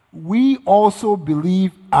 We also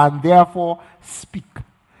believe and therefore speak,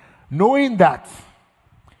 knowing that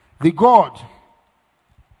the God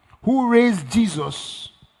who raised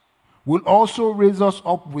Jesus will also raise us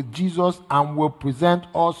up with Jesus and will present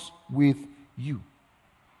us with you.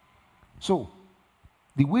 So,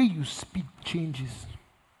 the way you speak changes.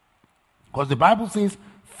 Because the Bible says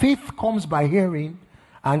faith comes by hearing,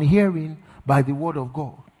 and hearing by the word of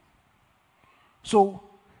God. So,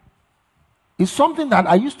 it's something that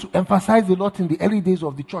I used to emphasize a lot in the early days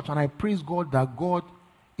of the church, and I praise God that God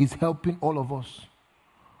is helping all of us.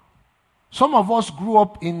 Some of us grew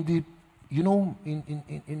up in the,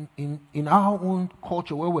 in our own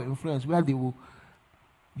culture where we're influenced, where they will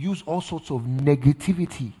use all sorts of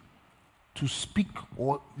negativity to speak,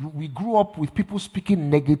 or we grew up with people speaking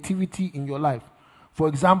negativity in your life. For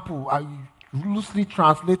example, I loosely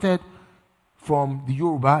translated from the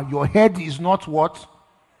Yoruba, your head is not what?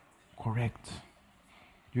 Correct.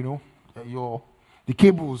 The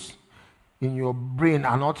cables in your brain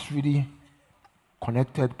are not really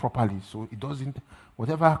connected properly. So it doesn't,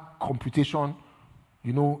 whatever computation,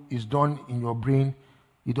 is done in your brain,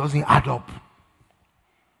 it doesn't add up.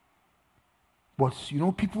 But,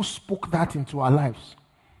 people spoke that into our lives.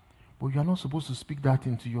 But you are not supposed to speak that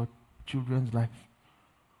into your children's life,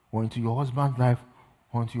 or into your husband's life,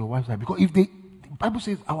 or into your wife's life. Because the Bible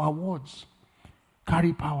says our words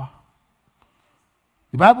carry power.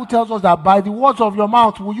 The Bible tells us that by the words of your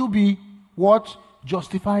mouth will you be what?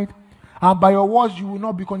 Justified. And by your words you will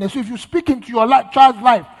not be condemned. So if you speak into your child's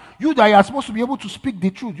life, you that are supposed to be able to speak the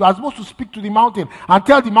truth, you are supposed to speak to the mountain and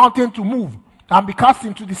tell the mountain to move and be cast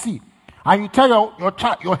into the sea. And you tell your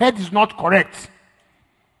child, your head is not correct.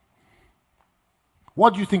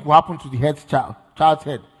 What do you think will happen to the child's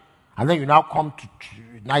head? And then you now come to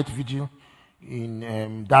night vigil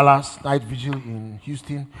in Dallas, night vigil in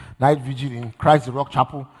Houston, night vigil in Christ the Rock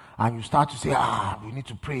Chapel, and you start to say, we need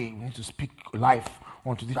to pray, we need to speak life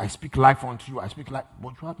unto this. I speak life unto you, I speak life.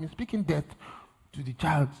 But you have been speaking death to the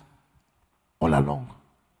child all along.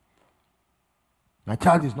 My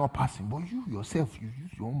child is not passing, but you yourself, you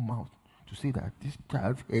use your own mouth to say that this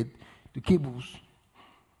child's head, the cables,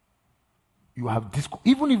 you have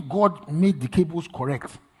even if God made the cables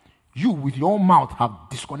correct, you with your own mouth have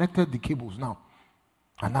disconnected the cables now.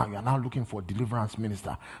 And now you are now looking for a deliverance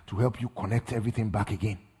minister to help you connect everything back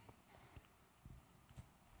again.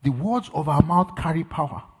 The words of our mouth carry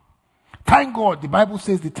power. Thank God, the Bible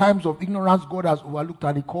says the times of ignorance God has overlooked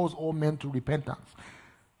and he calls all men to repentance.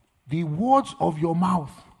 The words of your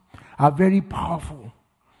mouth are very powerful.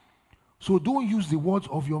 So don't use the words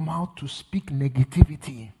of your mouth to speak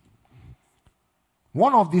negativity.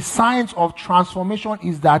 One of the signs of transformation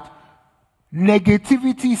is that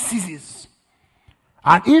negativity ceases.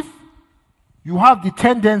 And if you have the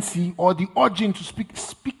tendency or the urging to speak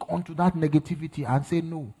onto that negativity and say,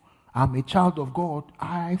 no, I'm a child of God,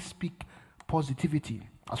 I speak positivity.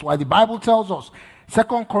 That's why the Bible tells us,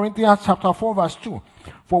 2 Corinthians chapter 4 verse 2,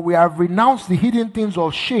 for we have renounced the hidden things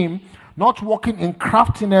of shame, not walking in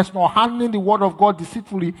craftiness, nor handling the word of God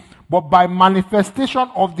deceitfully, but by manifestation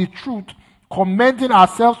of the truth, commending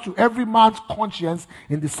ourselves to every man's conscience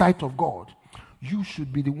in the sight of God. You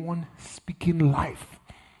should be the one speaking life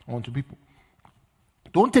unto people.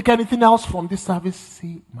 Don't take anything else from this service.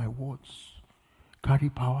 Say, my words carry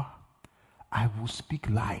power. I will speak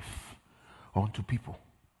life unto people.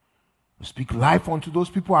 I will speak life unto those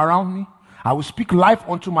people around me. I will speak life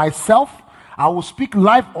unto myself. I will speak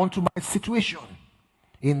life unto my situation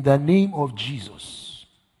in the name of Jesus.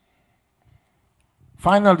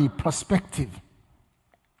 Finally, perspective.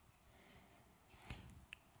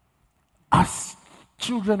 As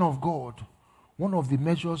children of God, one of the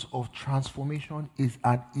measures of transformation is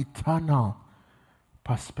an eternal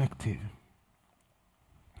perspective.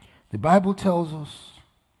 The Bible tells us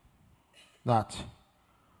that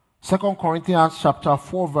 2 Corinthians chapter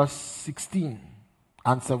 4 verse 16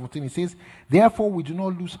 and 17, it says, therefore we do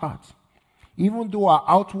not lose heart. Even though our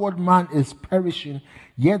outward man is perishing,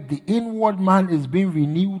 yet the inward man is being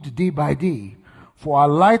renewed day by day. For our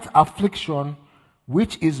light affliction,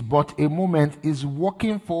 which is but a moment, is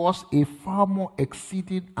working for us a far more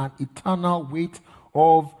exceeding and eternal weight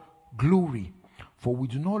of glory. For we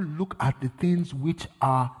do not look at the things which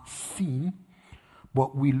are seen,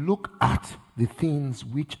 but we look at the things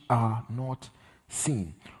which are not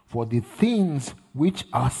seen. For the things which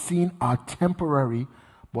are seen are temporary,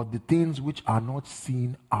 but the things which are not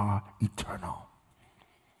seen are eternal.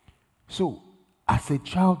 So, as a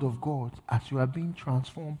child of God, as you are being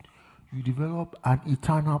transformed, you develop an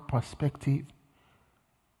eternal perspective.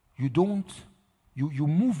 You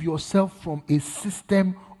move yourself from a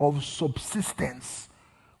system of subsistence,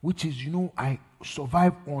 which is, I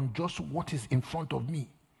survive on just what is in front of me.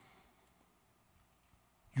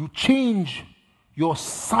 You change your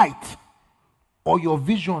sight or your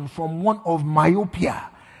vision from one of myopia,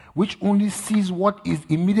 which only sees what is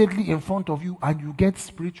immediately in front of you, and you get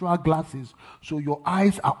spiritual glasses, so your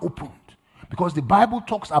eyes are opened. Because the Bible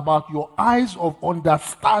talks about your eyes of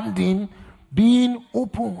understanding being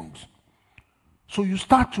opened. So you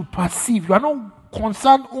start to perceive. You are not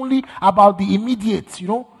concerned only about the immediate,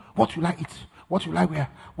 what will I eat? What will I wear?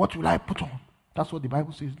 What will I put on? That's what the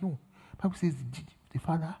Bible says. No. The Bible says the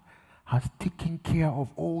Father has taken care of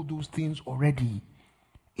all those things already.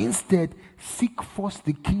 Instead, seek first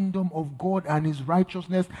the kingdom of God and his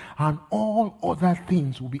righteousness, and all other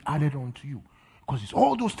things will be added unto you. Because it's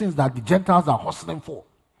all those things that the Gentiles are hustling for.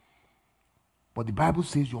 But the Bible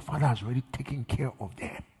says your Father has already taken care of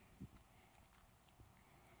them.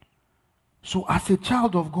 So as a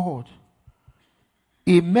child of God,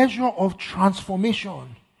 a measure of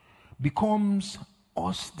transformation becomes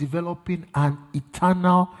us developing an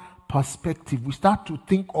eternal perspective. We start to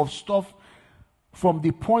think of stuff from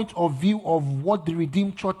the point of view of what the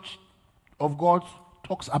Redeemed Church of God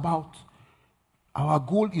talks about. Our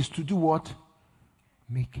goal is to do what?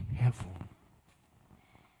 Make heaven.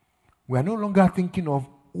 We are no longer thinking of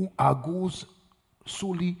our goals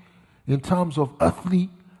solely in terms of earthly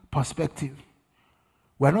perspective.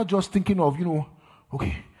 We are not just thinking of,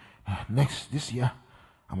 this year,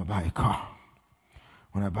 I'm going to buy a car.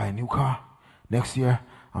 When I buy a new car, next year,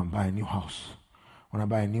 I'm buying a new house. When I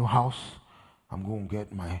buy a new house, I'm going to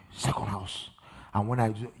get my second house. And when I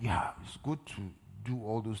do, it's good to do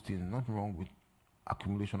all those things. Nothing wrong with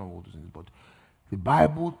accumulation of all those things. But the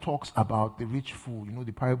Bible talks about the rich fool,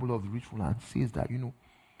 the parable of the rich fool, and says that,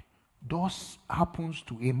 thus happens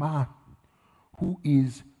to a man who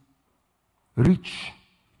is rich,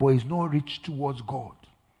 but is not rich towards God,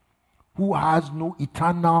 who has no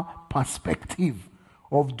eternal perspective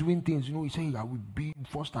of doing things. He says, I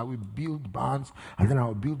will build barns, and then I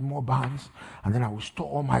will build more barns, and then I will store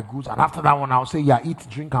all my goods, and after that one, I'll say, eat,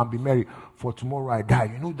 drink, and be merry, for tomorrow I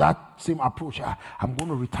die. That same approach. I'm going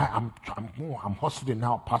to retire. I'm hustling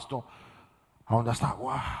now, Pastor. I understand.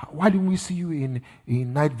 Why didn't we see you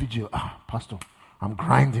in night vigil? Pastor, I'm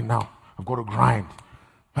grinding now. I've got to grind.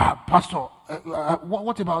 Pastor,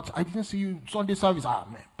 what about, I didn't see you Sunday service.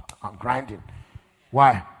 Man, I'm grinding.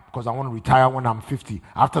 Why? Because I want to retire when I'm 50.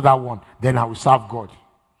 After that one, then I will serve God.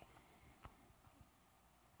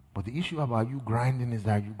 But the issue about you grinding is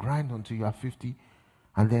that you grind until you are 50,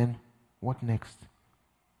 and then what next?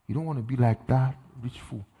 You don't want to be like that rich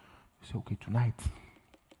fool. You say, okay, tonight,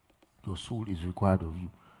 your soul is required of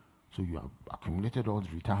you. So you have accumulated all the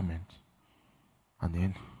retirement. And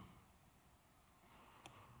then,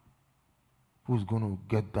 who's going to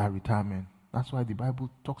get that retirement? That's why the Bible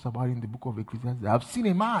talks about in the book of Ecclesiastes. I've seen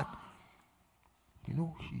a man,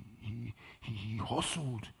 he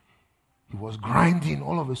hustled. He was grinding.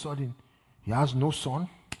 All of a sudden, he has no son.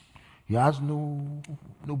 He has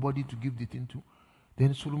nobody to give the thing to.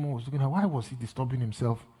 Then Solomon was looking at, why was he disturbing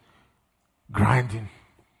himself? Grinding.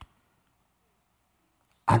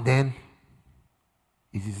 And then,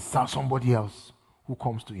 it is somebody else who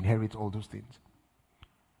comes to inherit all those things.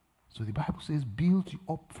 So the Bible says, build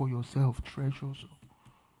up for yourself treasures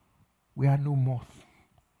where no moth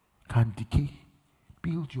can decay.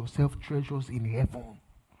 Build yourself treasures in heaven.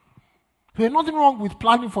 There's nothing wrong with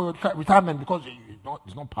planning for your retirement, because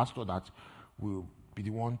it's not pastor that will be the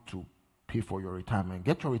one to pay for your retirement.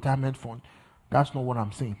 Get your retirement fund. That's not what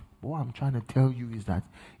I'm saying. But what I'm trying to tell you is that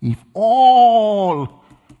if all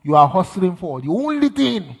you are hustling for, the only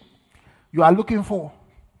thing you are looking forward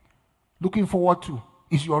to,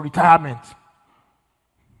 is your retirement.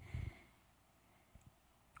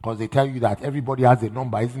 Because they tell you that everybody has a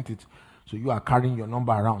number, isn't it? So you are carrying your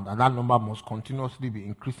number around, and that number must continuously be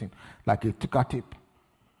increasing, like a ticker tape.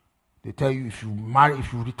 They tell you if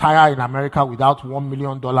you retire in America without $1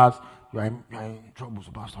 million, you are in trouble.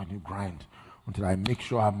 So pastor, you grind until I make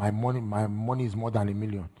sure my money is more than $1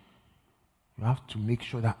 million. You have to make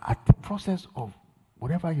sure that at the process of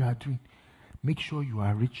whatever you are doing, make sure you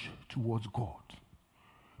are rich towards God.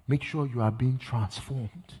 Make sure you are being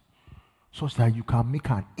transformed such that you can make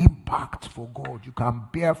an impact for God. You can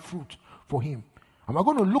bear fruit for Him. And we're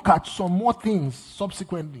going to look at some more things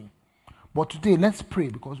subsequently. But today, let's pray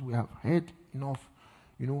because we have heard enough.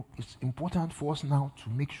 You know, it's important for us now to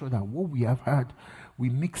make sure that what we have heard, we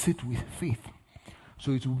mix it with faith.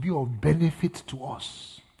 So it will be of benefit to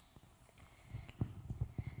us.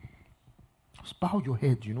 Just bow your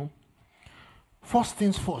head, you know. First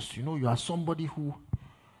things first, you know, you are somebody who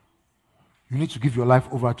you need to give your life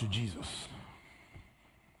over to Jesus.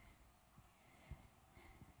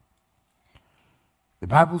 The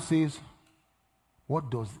Bible says, what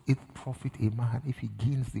does it profit a man if he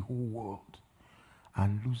gains the whole world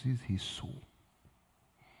and loses his soul?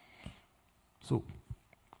 So,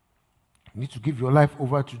 you need to give your life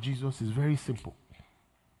over to Jesus. It's very simple.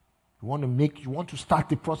 You want to start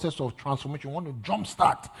the process of transformation. You want to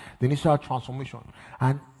jumpstart the initial transformation.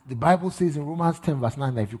 And the Bible says in Romans 10 verse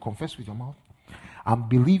 9 that if you confess with your mouth and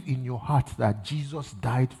believe in your heart that Jesus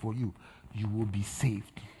died for you, you will be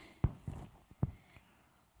saved.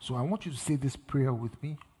 So I want you to say this prayer with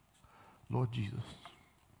me. Lord Jesus,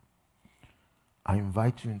 I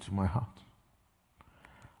invite you into my heart.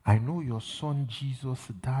 I know your son Jesus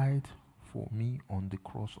died for me on the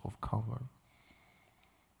cross of Calvary.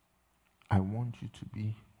 I want you to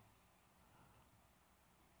be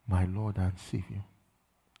my Lord and Savior.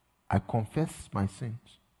 I confess my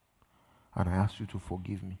sins and I ask you to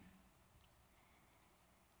forgive me.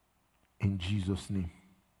 In Jesus' name,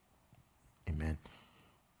 amen.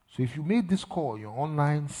 So if you made this call, you're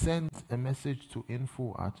online, send a message to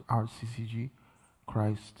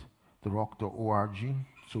info@rccgchristtherock.org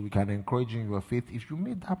so we can encourage you in your faith. If you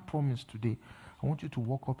made that promise today, I want you to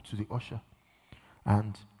walk up to the usher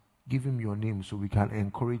and give him your name so we can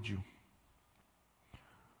encourage you.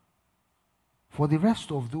 For the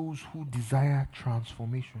rest of those who desire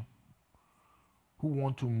transformation, who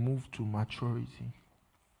want to move to maturity,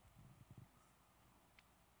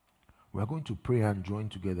 we are going to pray and join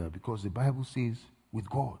together because the Bible says, with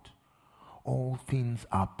God, all things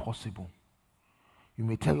are possible. You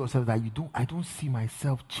may tell yourself that I don't see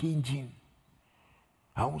myself changing.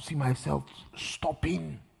 I don't see myself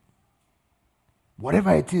stopping.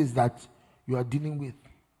 Whatever it is that you are dealing with,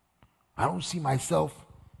 I don't see myself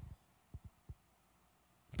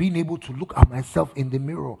being able to look at myself in the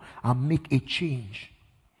mirror and make a change.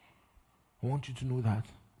 I want you to know that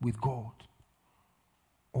with God,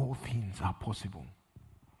 all things are possible.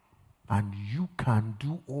 And you can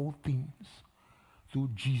do all things through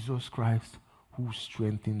Jesus Christ who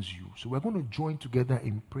strengthens you. So we're going to join together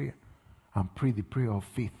in prayer and pray the prayer of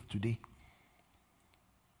faith today.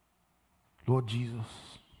 Lord Jesus,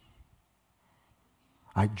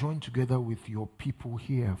 I join together with your people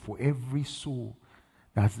here for every soul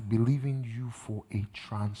that's believing you for a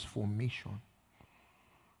transformation,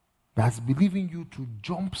 that's believing you to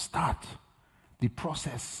jumpstart the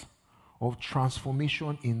process of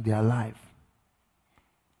transformation in their life,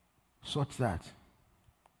 such that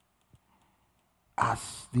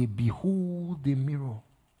as they behold the mirror,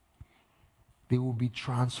 they will be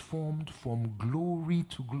transformed from glory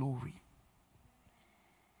to glory.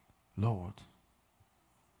 Lord,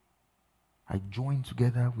 I join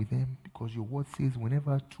together with them because your word says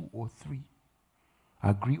whenever 2 or 3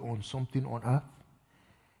 agree on something on earth,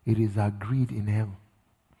 it is agreed in heaven.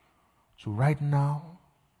 So right now,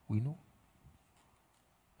 we know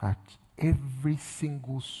that every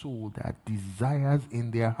single soul that desires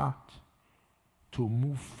in their heart to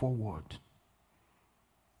move forward,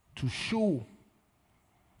 to show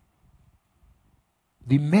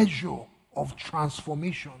the measure of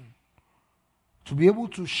transformation, to be able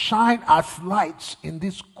to shine as lights in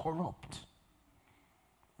this corrupt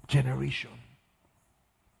generation,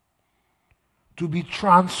 to be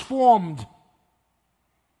transformed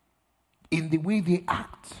in the way they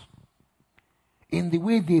act, in the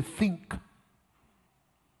way they think,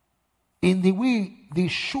 in the way they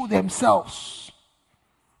show themselves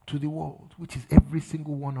to the world, which is every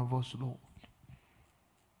single one of us, Lord.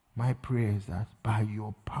 My prayer is that by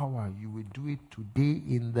your power, you will do it today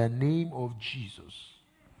in the name of Jesus.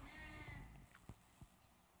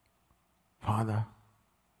 Father,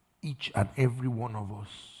 each and every one of us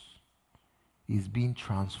is being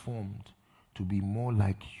transformed to be more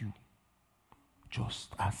like you,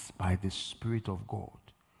 just as by the Spirit of God,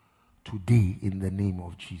 today in the name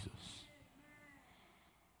of Jesus.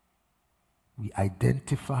 We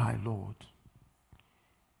identify, Lord,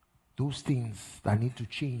 those things that need to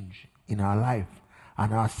change in our life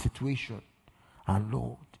and our situation. And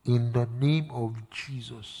Lord, in the name of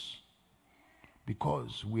Jesus.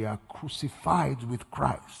 Because we are crucified with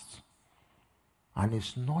Christ. And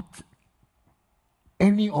it's not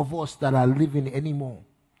any of us that are living anymore,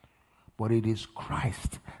 but it is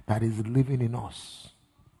Christ that is living in us.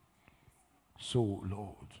 So,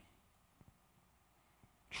 Lord,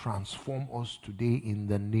 transform us today in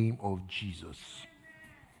the name of Jesus.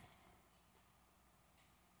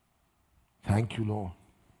 Thank you, Lord.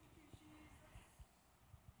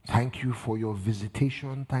 Thank you for your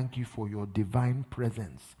visitation. Thank you for your divine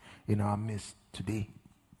presence in our midst today.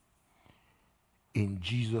 In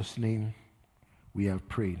Jesus' name, we have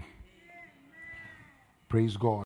prayed. Praise God.